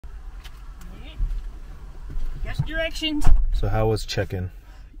Just directions. So how was check-in?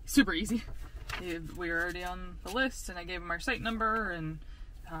 Super easy. We were already on the list, and I gave him our site number, and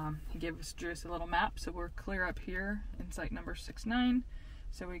he gave us just a little map, so we're clear up here in site number 69.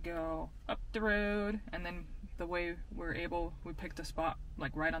 So we go up the road, and then the way we're able, we picked a spot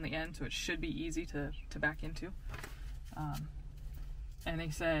like right on the end, so it should be easy to back into. And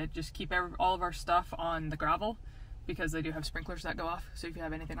they said just keep all of our stuff on the gravel, because they do have sprinklers that go off, so if you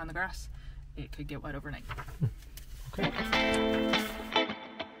have anything on the grass, it could get wet overnight. Okay.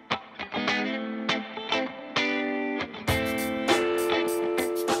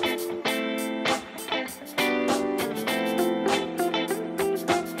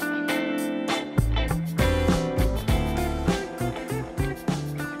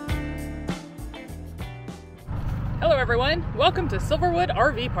 Hello everyone, welcome to Silverwood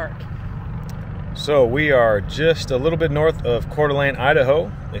RV Park. So we are just a little bit north of Coure,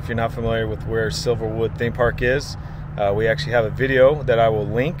 Idaho. If you're not familiar with where Silverwood Theme Park is, we actually have a video that I will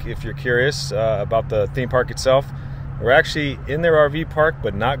link if you're curious about the theme park itself. We're actually in their RV park,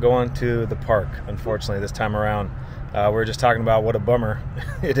 but not going to the park, unfortunately, this time around. We're just talking about what a bummer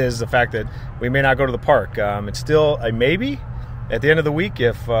it is, the fact that we may not go to the park. It's still a maybe at the end of the week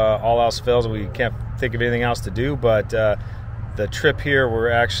if all else fails and we can't think of anything else to do, but the trip here, we're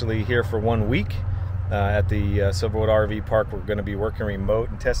actually here for 1 week at the Silverwood RV Park. We're going to be working remote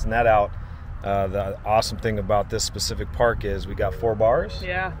and testing that out. The awesome thing about this specific park is we got 4 bars.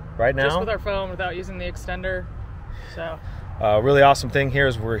 Yeah. Right now. Just with our phone without using the extender. So. Really awesome thing here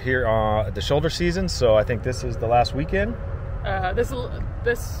is we're here at the shoulder season, so I think this is the last weekend. This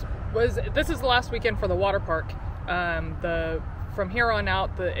is the last weekend for the water park. From here on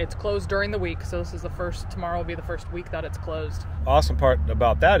out, it's closed during the week, so this is tomorrow will be the first week that it's closed. Awesome part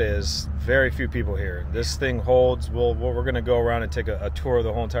about that is very few people here. This thing holds, we're going to go around and take a tour of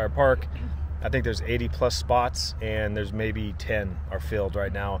the whole entire park. I think there's 80 plus spots, and there's maybe 10 are filled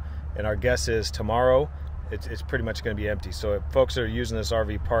right now. And our guess is tomorrow, it's pretty much going to be empty. So if folks are using this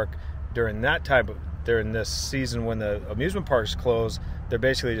RV park during this season when the amusement parks close, they're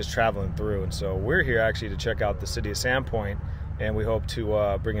basically just traveling through. And so we're here actually to check out the city of Sandpoint, and we hope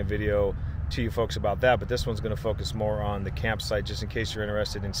to bring a video to you folks about that. But this one's going to focus more on the campsite, just in case you're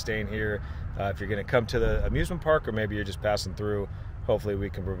interested in staying here. If you're going to come to the amusement park, or maybe you're just passing through, hopefully we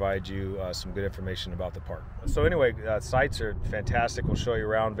can provide you some good information about the park. So anyway, sites are fantastic. We'll show you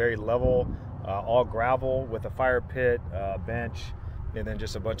around. Very level, all gravel with a fire pit, bench, and then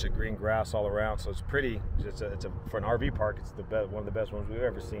just a bunch of green grass all around. So it's pretty. For an RV park, it's one of the best ones we've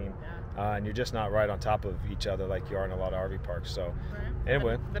ever seen. And you're just not right on top of each other like you are in a lot of RV parks. So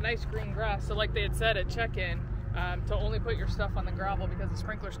anyway, the nice green grass. So like they had said at check-in, to only put your stuff on the gravel because the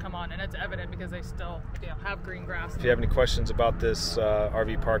sprinklers come on, and it's evident because they still have green grass. If you have any questions about this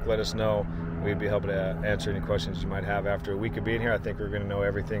RV park, let us know. We'd be happy to answer any questions you might have. After a week of being here, I think we're going to know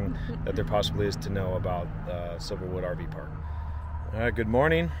everything that there possibly is to know about Silverwood RV Park. All right, good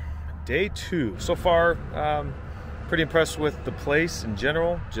morning. Day 2. So far, pretty impressed with the place in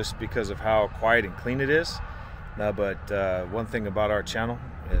general, just because of how quiet and clean it is. But one thing about our channel,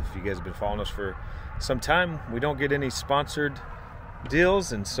 if you guys have been following us for some time, we don't get any sponsored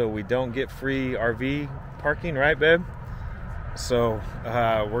deals, and so we don't get free RV parking, right, babe? So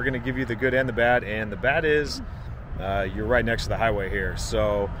we're going to give you the good and the bad, and the bad is you're right next to the highway here.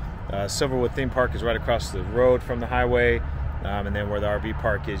 So Silverwood Theme Park is right across the road from the highway. And then where the RV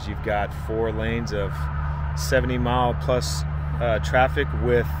park is, you've got 4 lanes of 70-mile-plus traffic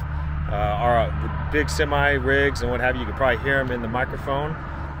with our big semi rigs and what have you. You can probably hear them in the microphone.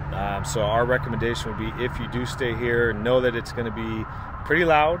 So our recommendation would be, if you do stay here, know that it's going to be pretty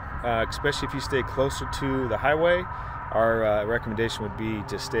loud, especially if you stay closer to the highway. Our recommendation would be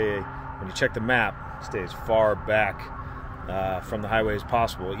to stay, when you check the map, stay as far back from the highway as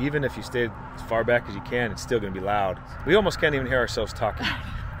possible. Even if you stay as far back as you can, it's still going to be loud. We almost can't even hear ourselves talking.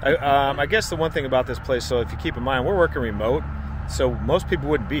 I guess the one thing about this place, so if you keep in mind, we're working remote, so most people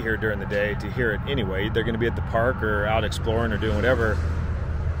wouldn't be here during the day to hear it anyway. They're going to be at the park or out exploring or doing whatever.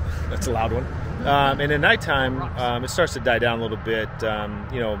 That's a loud one. And at nighttime, it starts to die down a little bit,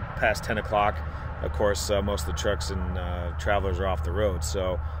 past 10 o'clock. Of course, most of the trucks and travelers are off the road,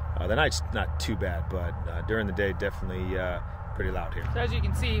 so the night's not too bad, but during the day, definitely pretty loud here. So as you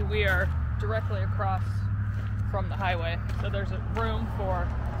can see, we are directly across from the highway, so there's a room for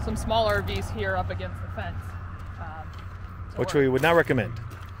some small RVs here up against the fence. Which we would not recommend.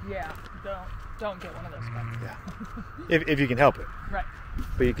 Yeah, don't get one of those ones. Yeah, if you can help it. Right.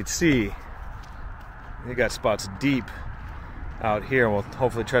 But you can see you got spots deep out here. We'll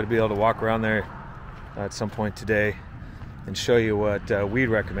hopefully try to be able to walk around there at some point today and show you what we'd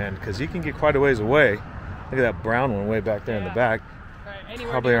recommend, because you can get quite a ways away Look at that brown one way back there in the back. Right.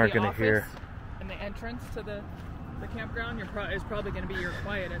 Probably aren't going to hear. And the entrance to the campground is probably going to be your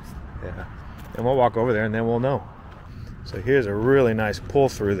quietest. Yeah. And we'll walk over there and then we'll know. So here's a really nice pull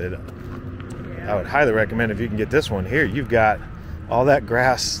through that I would highly recommend if you can get this one. Here you've got all that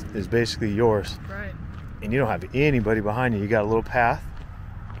grass is basically yours. Right. And you don't have anybody behind you. You got a little path.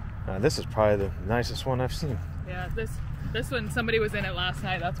 This is probably the nicest one I've seen. Yeah, this one, somebody was in it last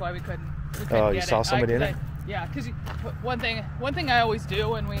night. That's why we couldn't oh, you saw somebody in it? Yeah, because one thing I always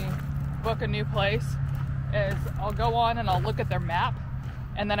do when we book a new place is I'll go on and I'll look at their map,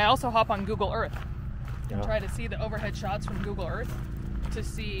 and then I also hop on Google Earth and try to see the overhead shots from Google Earth to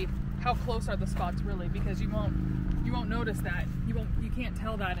see how close are the spots really, because you won't notice that. You can't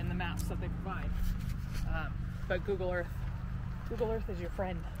tell that in the maps that they provide. But Google Earth is your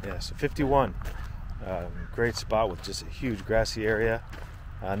friend. Yeah, so 51. Great spot with just a huge grassy area.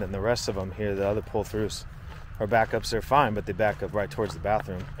 And then the rest of them here, the other pull-throughs or backups, they're fine, but they back up right towards the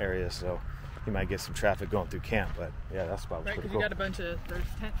bathroom area, so you might get some traffic going through camp. But yeah, that spot was right, pretty because cool. You got a bunch of, there's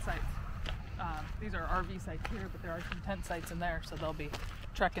tent sites. These are RV sites here, but there are some tent sites in there, so they'll be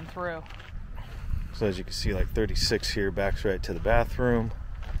trekking through. So as you can see, like 36 here backs right to the bathroom.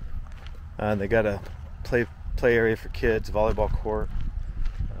 And they got a play area for kids, volleyball court,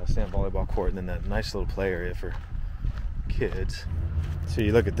 sand volleyball court, and then that nice little play area for kids. So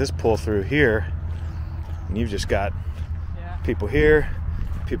you look at this pull through here, and you've just got people here,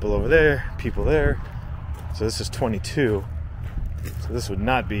 people over there, people there. So this is 22. So this would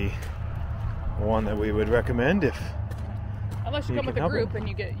not be one that we would recommend unless you come with a group and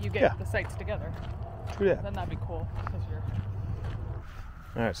you get the sites together. True that. Then that'd be cool.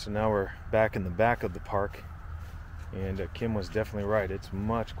 All right, so now we're back in the back of the park, and Kim was definitely right. It's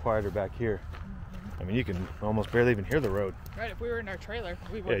much quieter back here. I mean, you can almost barely even hear the road. Right, if we were in our trailer,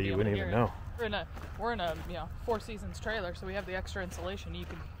 we wouldn't you wouldn't even know. We're in a Four Seasons trailer, so we have the extra insulation. You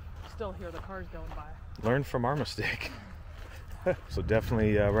can still hear the cars going by. Learn from our mistake. So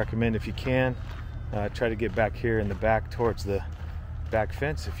definitely recommend, if you can, try to get back here in the back towards the back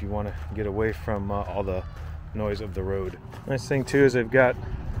fence if you want to get away from all the noise of the road. Nice thing too is they've got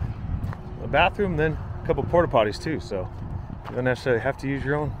a bathroom, then a couple porta potties too, so you don't necessarily have to use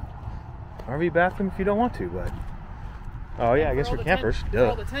your own RV bathroom if you don't want to. But oh yeah, I guess for campers, for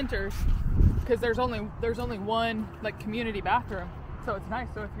all the tenters, because there's only one like community bathroom, so it's nice.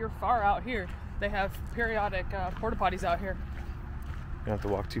 So if you're far out here, they have periodic porta potties out here. You don't have to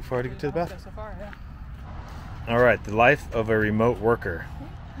walk too far to get to the bathroom. So far, yeah. All right, the life of a remote worker.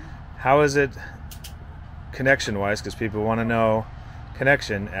 How is it connection-wise? Because people want to know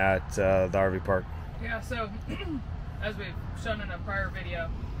connection at the RV park. Yeah, so as we've shown in a prior video,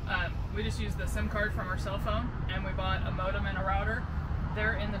 we just used the SIM card from our cell phone, and we bought a modem and a router.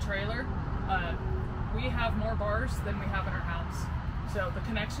 They're in the trailer. We have more bars than we have in our house. So the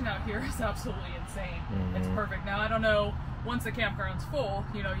connection out here is absolutely insane. It's perfect. Now, I don't know, once the campground's full,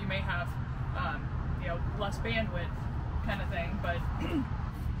 you may have less bandwidth kind of thing, but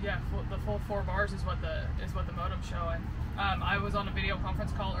yeah, the full 4 bars is what the modem's showing. I was on a video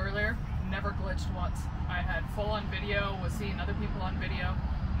conference call earlier, never glitched once. I had full on video, was seeing other people on video,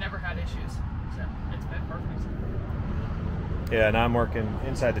 never had issues. So it's been perfect. Yeah, and I'm working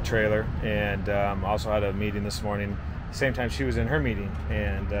inside the trailer, and also had a meeting this morning, same time she was in her meeting,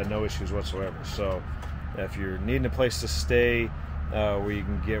 and no issues whatsoever. So if you're needing a place to stay where you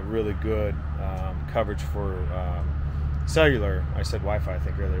can get really good coverage for cellular, I said Wi-Fi I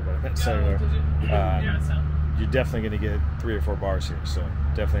think earlier, but I meant cellular. You're definitely going to get 3 or 4 bars here, so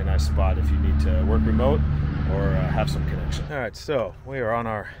definitely a nice spot if you need to work remote or have some connection. All right, so we are on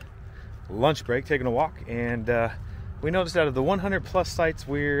our lunch break, taking a walk, and we noticed out of the 100 plus sites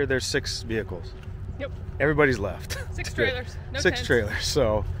where there's 6 vehicles. Yep. Everybody's left. 6 trailers. No 6 tents. trailers.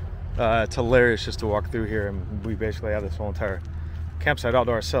 So it's hilarious just to walk through here, and we basically have this whole entire campsite all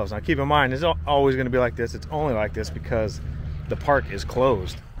to ourselves. Now keep in mind, it's always going to be like this. It's only like this because the park is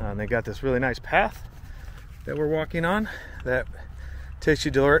closed. And they got this really nice path that we're walking on that takes you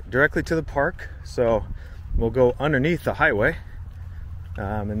directly to the park. So we'll go underneath the highway,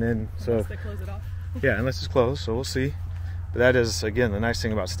 and then unless they close it off. Yeah, unless it's closed, so we'll see. But that is, again, the nice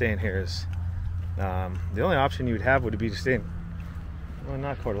thing about staying here is the only option you would have would be to stay in, well,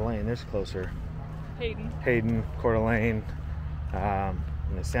 not Coeur d'Alene, there's closer. Hayden, Coeur d'Alene, and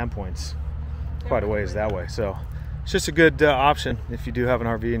the Sandpoint's quite a ways that way. So it's just a good option if you do have an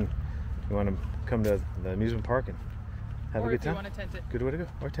RV and you want to come to the amusement park and have a good time. Or if you want to tent it. Good way to go.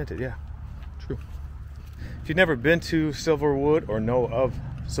 Or tent it, yeah. True. If you've never been to Silverwood or know of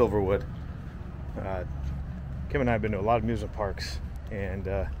Silverwood, Kim and I have been to a lot of amusement parks, and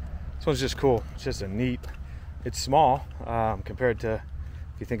this one's just cool. It's just a neat it's small compared to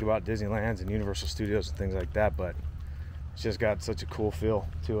if you think about Disneylands and Universal Studios and things like that, but it's just got such a cool feel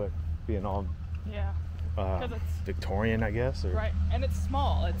to it, being all it's Victorian, I guess. Or, right, and it's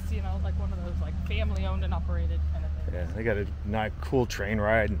small. It's, you know, like one of those like family owned and operated kind of things. Yeah, they got a nice, cool train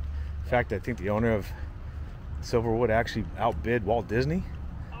ride. And in fact, I think the owner of Silverwood actually outbid Walt Disney.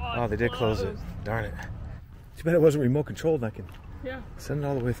 Oh, they did close it. Darn it. Too bad it wasn't remote controlled and I can send it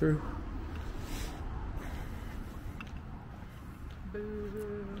all the way through. Boo.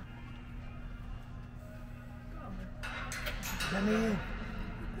 Let me in.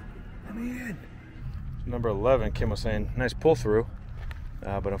 Let me in. Number 11, Kim was saying, nice pull through.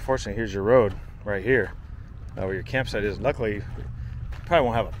 But unfortunately, here's your road right here where your campsite is. Luckily, you probably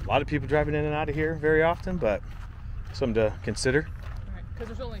won't have a lot of people driving in and out of here very often, but something to consider. Right, because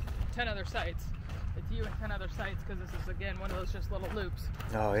there's only 10 other sites. It's you and 10 other sites, because this is, again, one of those just little loops.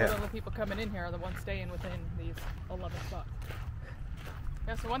 Oh, yeah. So the people coming in here are the ones staying within these 11 spots.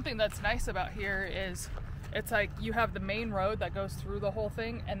 Yeah, so one thing that's nice about here is it's like you have the main road that goes through the whole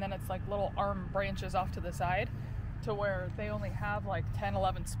thing, and then it's like little arm branches off to the side to where they only have like 10,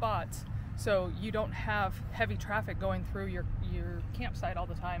 11 spots. So you don't have heavy traffic going through your campsite all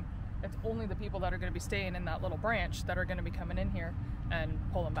the time. It's only the people that are going to be staying in that little branch that are going to be coming in here and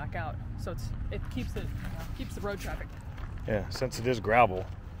pulling back out. So it keeps it, keeps the road traffic. Yeah, since it is gravel,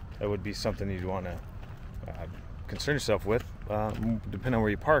 that would be something you'd want to concern yourself with, depending on where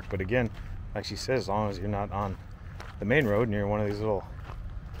you park. But again, like she says, as long as you're not on the main road and you're one of these little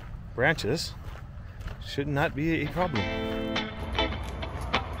branches, should not be a problem.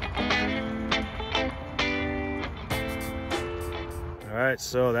 All right,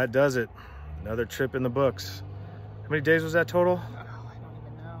 so that does it. Another trip in the books. How many days was that total? Oh, I don't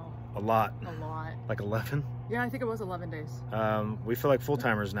even know. A lot. A lot. Like 11? Yeah, I think it was 11 days. We feel like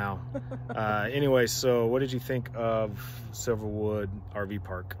full-timers now. Anyway, so what did you think of Silverwood RV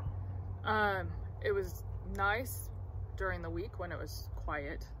Park? It was nice during the week when it was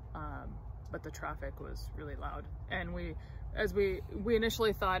quiet, but the traffic was really loud. And we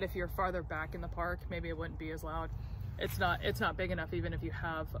initially thought if you're farther back in the park, maybe it wouldn't be as loud. It's not big enough, even if you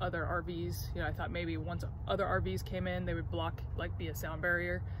have other RVs. You know, I thought maybe once other RVs came in, they would block, like, be a sound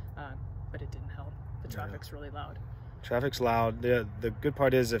barrier, but it didn't help. The traffic's really loud. Traffic's loud. The good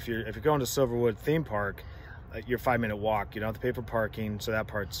part is if you're going to Silverwood Theme Park, you're 5-minute walk. You don't have to pay for parking, so that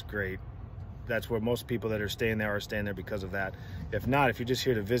part's great. That's where most people that are staying there because of that. If not, if you're just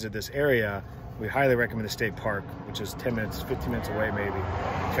here to visit this area, we highly recommend the state park, which is 10 minutes, 15 minutes away maybe.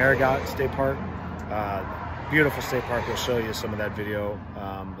 Farragut State Park, beautiful state park. We'll show you some of that video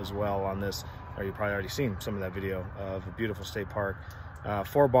as well on this, or you've probably already seen some of that video of a beautiful state park.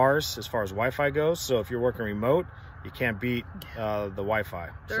 4 bars as far as Wi-Fi goes, so if you're working remote, you can't beat the Wi-Fi.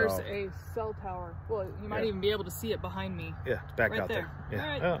 There's a cell tower. Well, you might even be able to see it behind me. Yeah, it's back right out there. Yeah.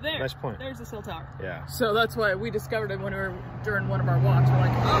 Right there. Nice point. There's a cell tower. Yeah. So that's why we discovered it when we were during one of our walks. We're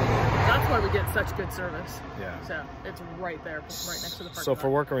like, oh, that's why we get such good service. Yeah. So it's right there, right next to the park. So for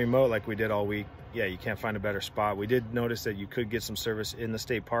working remote like we did all week, yeah, you can't find a better spot. We did notice that you could get some service in the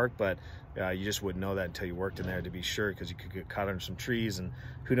state park, but you just wouldn't know that until you worked in there, to be sure, because you could get caught under some trees, and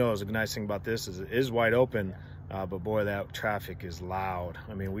who knows. The nice thing about this is it is wide open. But boy, that traffic is loud.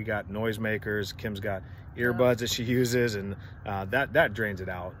 I mean, we got noisemakers. Kim's got earbuds that she uses, and that drains it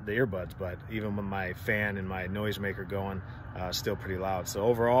out, the earbuds. But even with my fan and my noisemaker going, still pretty loud. So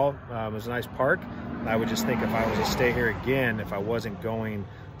overall, it was a nice park. I would just think if I was to stay here again, if I wasn't going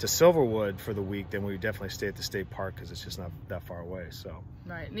to Silverwood for the week, then we would definitely stay at the state park because it's just not that far away. So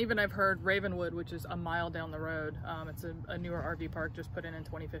right, and even I've heard Ravenwood, which is a mile down the road, it's a newer RV park just put in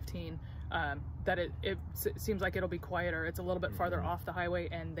 2015, that it seems like it'll be quieter. It's a little bit farther off the highway,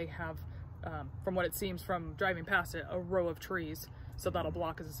 and they have, from what it seems from driving past it, a row of trees, so that'll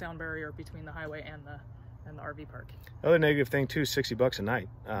block as a sound barrier between the highway and the RV park. Other negative thing too, $60 a night,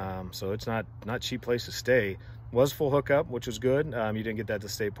 so it's not cheap place to stay. Was full hookup, which was good. You didn't get that at the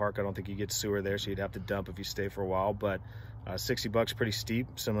state park. I don't think you get sewer there, so you'd have to dump if you stay for a while. But $60 pretty steep,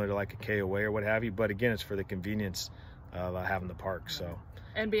 similar to like a K away or what have you. But again, it's for the convenience of having the park. So,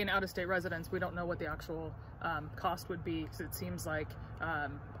 and being out-of-state residents, we don't know what the actual cost would be, because it seems like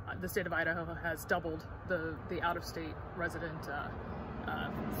the state of Idaho has doubled the out-of-state resident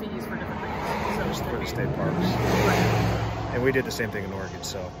fees for different things. So just for the state parks. Right. And we did the same thing in Oregon,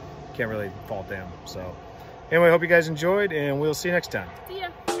 so can't really fault them. So anyway, hope you guys enjoyed, and we'll see you next time. See ya.